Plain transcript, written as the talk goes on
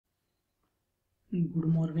Good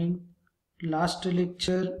morning. Last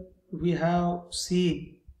lecture we have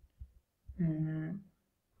seen uh,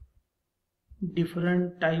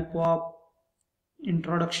 different type of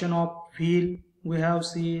introduction of wheel. We have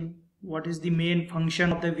seen what is the main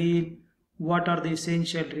function of the wheel, what are the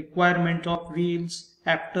essential requirement of wheels.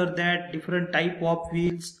 After that, different type of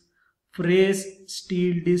wheels, fresh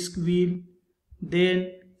steel disc wheel,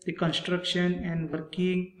 then the construction and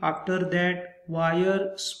working. After that,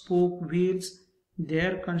 wire spoke wheels,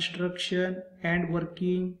 their construction and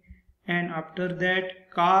working. And after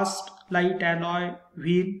that, cast light alloy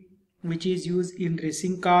wheel, which is used in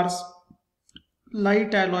racing cars.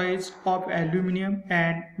 Light alloys of aluminum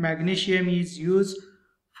and magnesium is used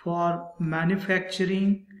for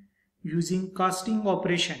manufacturing using casting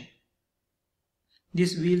operation.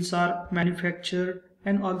 These wheels are manufactured,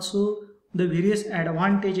 and also the various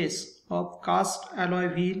advantages of cast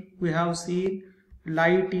alloy wheel we have seen: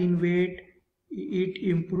 light in weight, it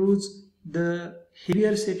improves the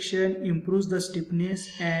heavier section, improves the stiffness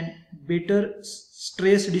and better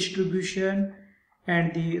stress distribution,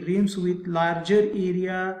 and the rims with larger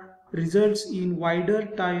area results in wider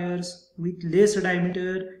tires with less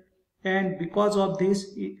diameter. And because of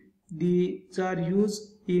this, these are used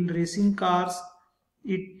in racing cars.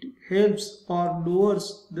 It helps or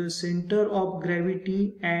lowers the center of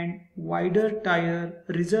gravity, and wider tire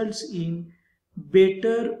results in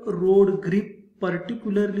better road grip,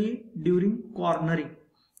 particularly during cornering.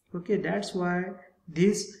 Okay, that's why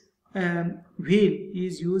this wheel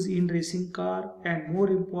is used in racing car. And more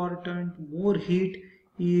important, more heat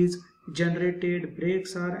is generated,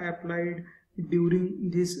 brakes are applied during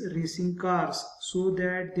these racing cars, so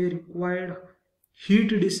that they require heat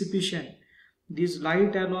dissipation. These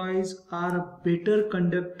light alloys are better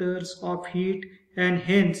conductors of heat, and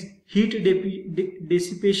hence heat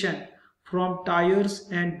dissipation from tires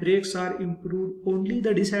and brakes are improved. Only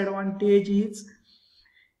the disadvantage is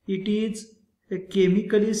it is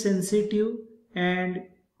chemically sensitive and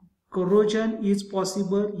corrosion is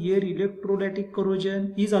possible. Here electrolytic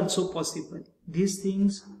corrosion is also possible. These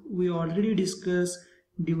things we already discussed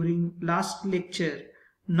during last lecture.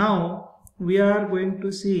 Now we are going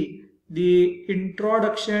to see the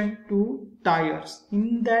introduction to tires.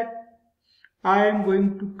 In that, I am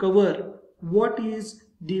going to cover what is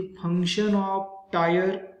the function of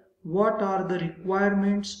tire, what are the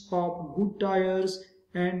requirements of good tires,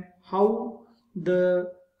 and how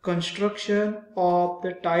the construction of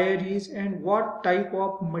the tire is, and what type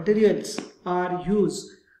of materials are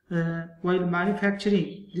used while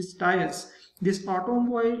manufacturing these tires. This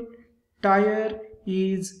automobile tire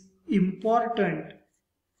is important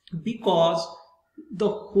because the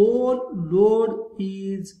whole load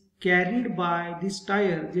is carried by this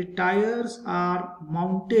tire. The tires are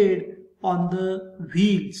mounted on the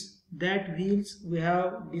wheels. That wheels we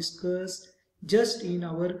have discussed just in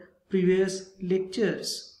our previous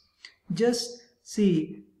lectures. Just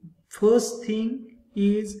see, first thing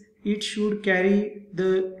is it should carry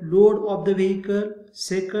the load of the vehicle.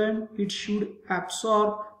 Second, it should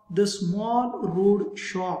absorb the small road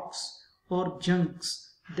shocks or junks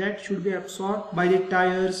that should be absorbed by the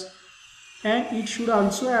tires, and it should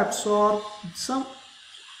also absorb some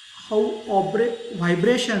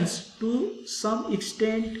vibrations to some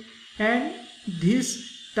extent. And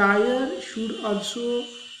this tire should also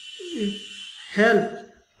help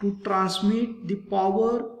to transmit the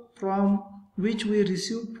power from which we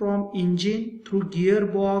receive from engine through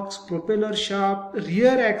gearbox, propeller shaft,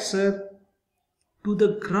 rear axle to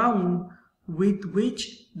the ground with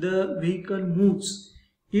which the vehicle moves.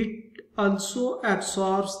 It also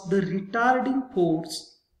absorbs the retarding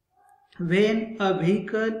force when a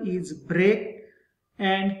vehicle is braked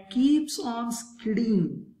and keeps on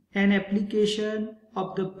skidding an application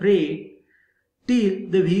of the brake till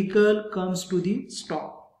the vehicle comes to the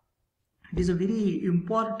stop. It is a very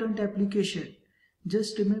important application.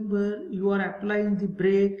 Just remember, you are applying the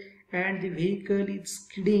brake and the vehicle is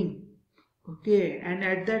skidding. Okay, and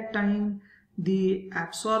at that time the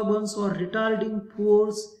absorbance or retarding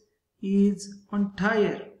force is on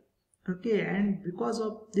tire. Okay, and because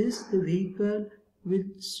of this the vehicle will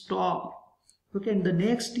stop. Okay, and the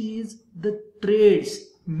next is the treads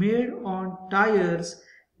made on tires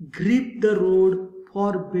grip the road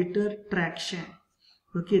for better traction.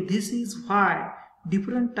 Okay, this is why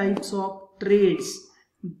different types of treads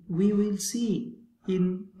we will see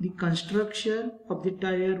in the construction of the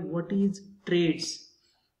tire. What is treads?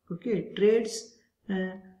 Okay, treads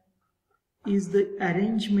is the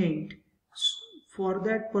arrangement. For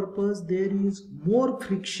that purpose, there is more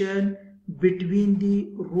friction between the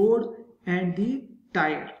road and the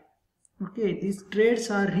tire. Okay, these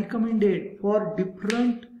treads are recommended for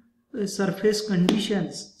different surface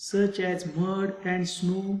conditions such as mud and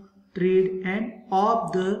snow tread and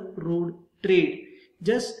off the road tread.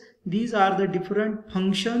 Just these are the different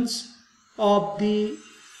functions of the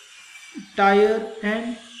tire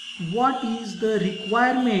and what is the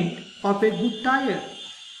requirement of a good tire.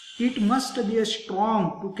 It must be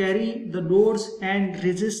strong to carry the loads and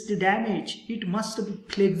resist damage. It must be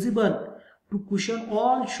flexible to cushion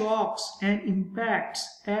all shocks and impacts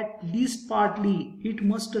at least partly. It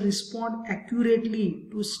must respond accurately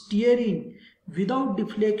to steering without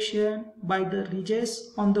deflection by the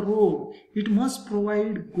ridges on the road. It must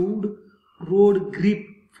provide good road grip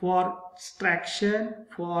for traction,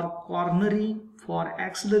 for cornering, for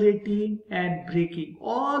accelerating and braking.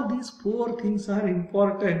 All these four things are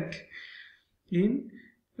important in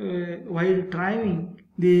while driving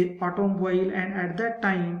the automobile, and at that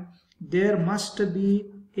time there must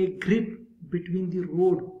be a grip between the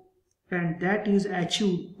road, and that is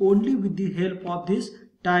achieved only with the help of this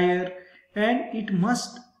tire. And it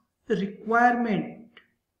must requirement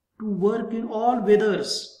to work in all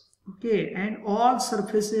weathers, okay, and all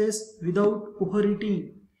surfaces without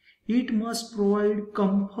overheating. It must provide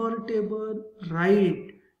comfortable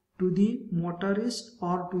ride to the motorist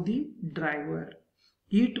or to the driver.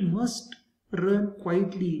 It must run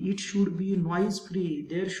quietly. It should be noise free.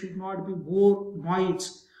 There should not be more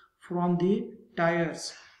noise from the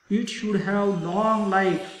tires. It should have long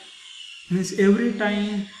life. Means every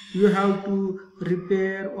time you have to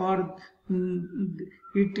repair or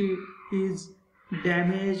it is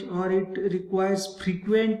damaged or it requires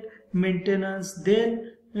frequent maintenance,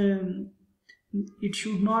 then it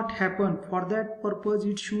should not happen. For that purpose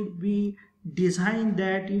it should be designed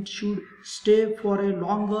that it should stay for a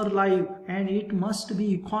longer life and it must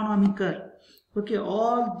be economical. Okay,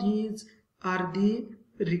 all these are the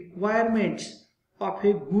requirements of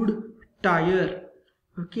a good tire.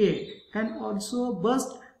 Okay, and also but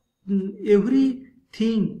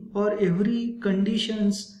everything or every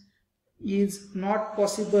conditions is not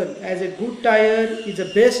possible, as a good tire is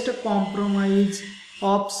a best compromise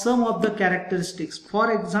of some of the characteristics.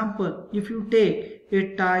 For example, if you take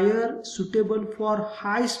a tire suitable for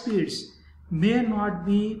high speeds may not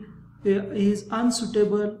be is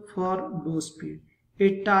unsuitable for low speed.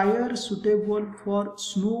 A tire suitable for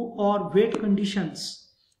snow or wet conditions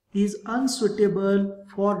is unsuitable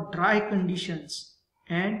for dry conditions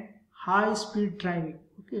and high speed driving.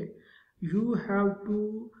 Okay, you have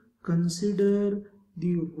to consider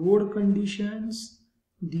the road conditions,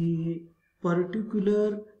 the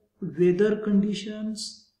particular weather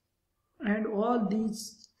conditions, and all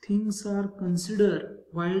these things are considered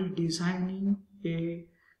while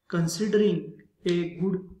considering a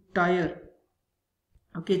good tire.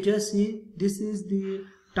 Okay, just see, this is the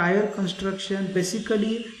tire construction.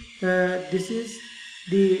 Basically this is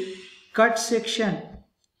the cut section.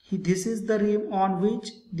 This is the rim on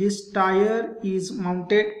which this tire is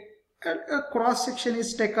mounted. A cross section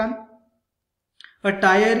is taken. A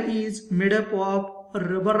tire is made up of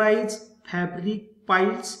rubberized fabric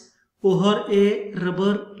piles over a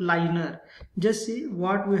rubber liner. Just see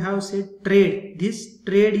what we have said, tread. This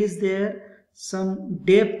tread is there, some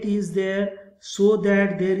depth is there, so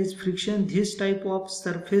that there is friction. This type of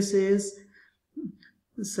surfaces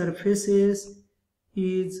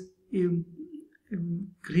is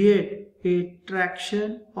create a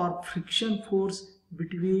traction or friction force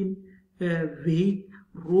between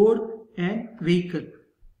road and vehicle.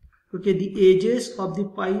 Okay, the edges of the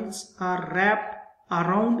piles are wrapped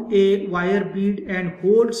around a wire bead and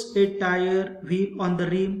holds a tire wheel on the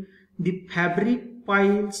rim. The fabric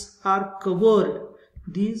piles are covered.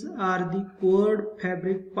 These are the covered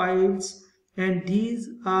fabric piles, and these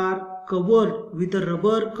are covered with a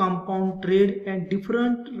rubber compound tread and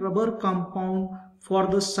different rubber compound for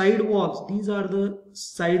the side walls. These are the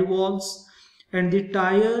side walls, and the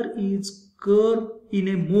tire is curved in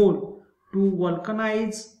a mold to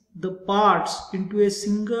vulcanize the parts into a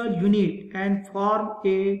single unit and form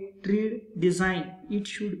a tread design. It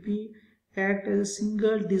should be act as a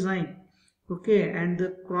single design. Okay, and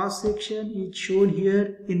the cross section is shown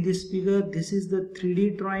here in this figure. This is the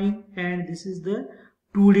 3D drawing and this is the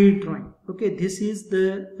 2D drawing. Okay, this is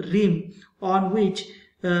the rim on which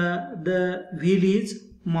the wheel is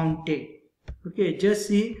mounted. Okay, just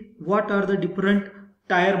see what are the different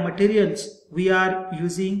tire materials we are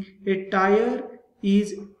using. A tire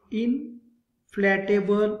is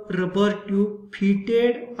inflatable rubber tube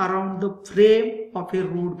fitted around the frame of a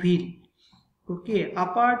road wheel. Okay,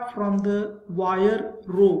 apart from the wire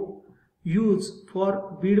rope used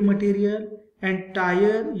for bead material and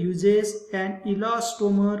Tyre uses an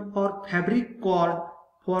elastomer or fabric cord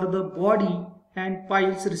for the body and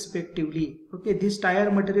piles respectively. Okay, this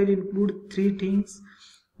Tyre material include three things: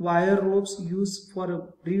 wire ropes used for a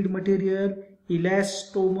braid material,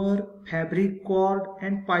 elastomer, fabric cord,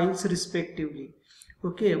 and piles respectively.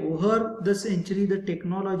 Okay, over the century the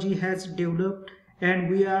technology has developed and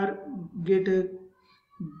we are get a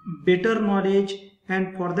better knowledge,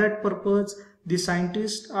 and for that purpose the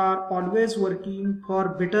scientists are always working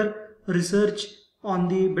for better research on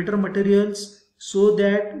the better materials so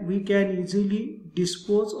that we can easily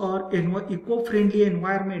dispose or eco-friendly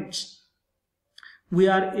environments we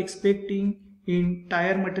are expecting in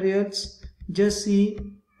Tyre materials. Just see,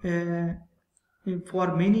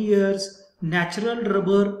 for many years natural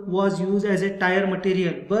rubber was used as a Tyre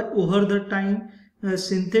material, but over the time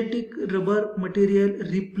synthetic rubber material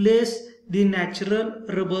replaced the natural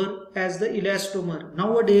rubber as the elastomer.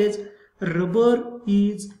 Nowadays rubber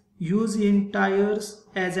is used in tires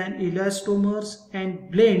as an elastomers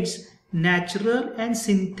and blends natural and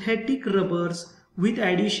synthetic rubbers with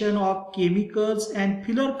addition of chemicals and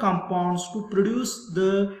filler compounds to produce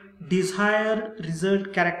the desired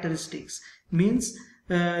result characteristics. Means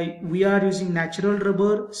we are using natural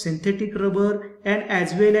rubber, synthetic rubber, and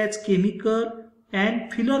as well as chemical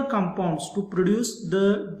and filler compounds to produce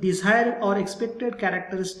the desired or expected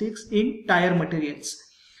characteristics in Tyre materials.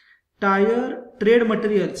 Tyre trade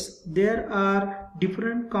materials, there are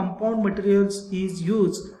different compound materials is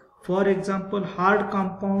used. For example, hard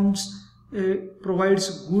compounds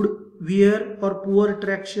provides good wear or poor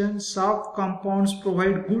traction, soft compounds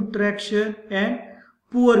provide good traction and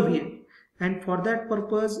poor wear, and for that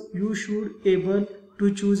purpose you should able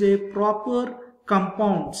to choose a proper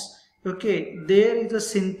compounds. Okay, there is a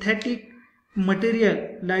synthetic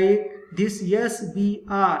material like this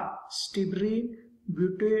SBR, styrene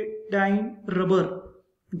butadiene rubber.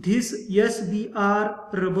 This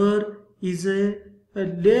SBR rubber is a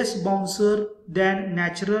less bouncer than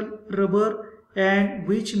natural rubber and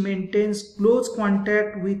which maintains close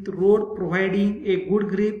contact with road, providing a good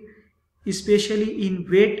grip especially in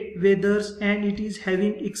wet weathers, and it is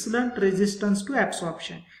having excellent resistance to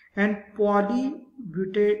absorption. And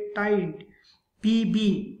polybutadiene,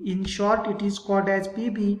 PB, in short it is called as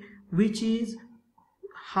PB, which is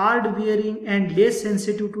hard wearing and less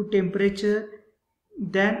sensitive to temperature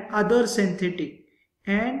than other synthetic,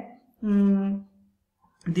 and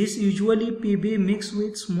this usually PB mixed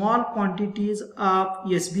with small quantities of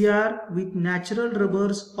SBR with natural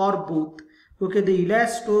rubbers or both. Okay, the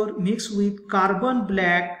elastomer mixed with carbon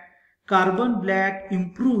black. Carbon black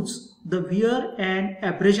improves the wear and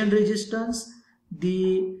abrasion resistance.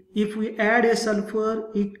 If we add a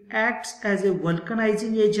sulfur, it acts as a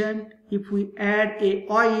vulcanizing agent. If we add a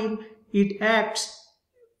oil, it acts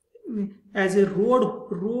as a road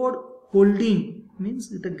holding, means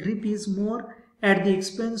the grip is more at the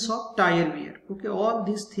expense of tire wear. Okay, all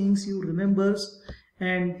these things you remember,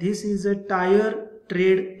 and this is a Tyre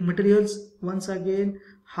trade materials. Once again,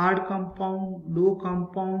 hard compound, low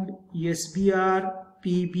compound, SBR,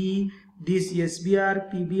 PB, this SBR,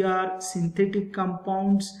 PBR, synthetic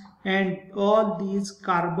compounds, and all these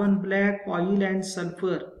carbon black, oil and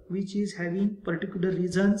sulfur, which is having particular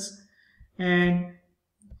reasons. And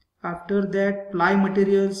after that, ply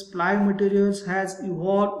materials has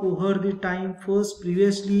evolved over the time. First,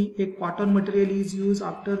 previously a cotton material is used.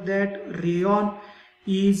 After that, rayon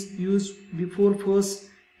is used before First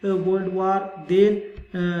World War. Then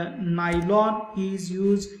nylon is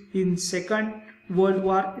used in Second World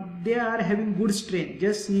War. They are having good strength.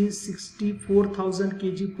 Just see 64,000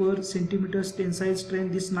 kg per centimeter tensile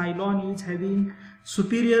strength. This nylon is having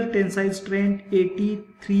superior tensile strength,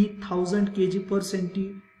 83,000 kg per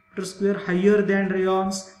centimeter square, higher than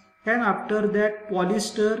rayons. And after that,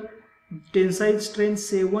 polyester tensile strength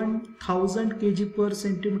 7,000 kg per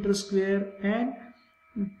centimeter square, and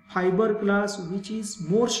fiberglass, which is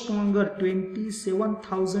more stronger,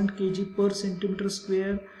 27,000 kg per centimeter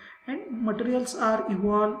square. And materials are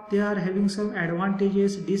evolved, they are having some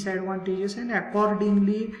advantages, disadvantages, and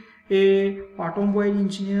accordingly a automobile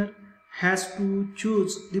engineer has to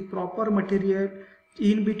choose the proper material.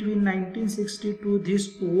 In between 1962,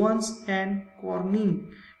 these Owens and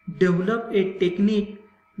Corning developed a technique.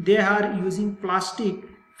 They are using plastic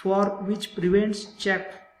for which prevents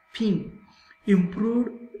chafing, improved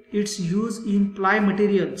its use in ply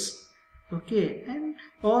materials. Okay, and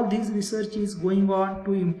all this research is going on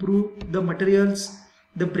to improve the materials.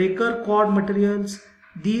 The breaker cord materials,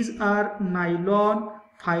 these are nylon,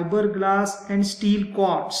 fiberglass and steel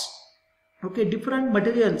cords. Okay, different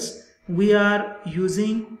materials we are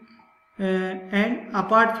using and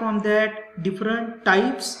apart from that, different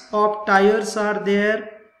types of tires are there: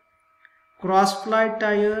 cross flight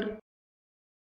tire,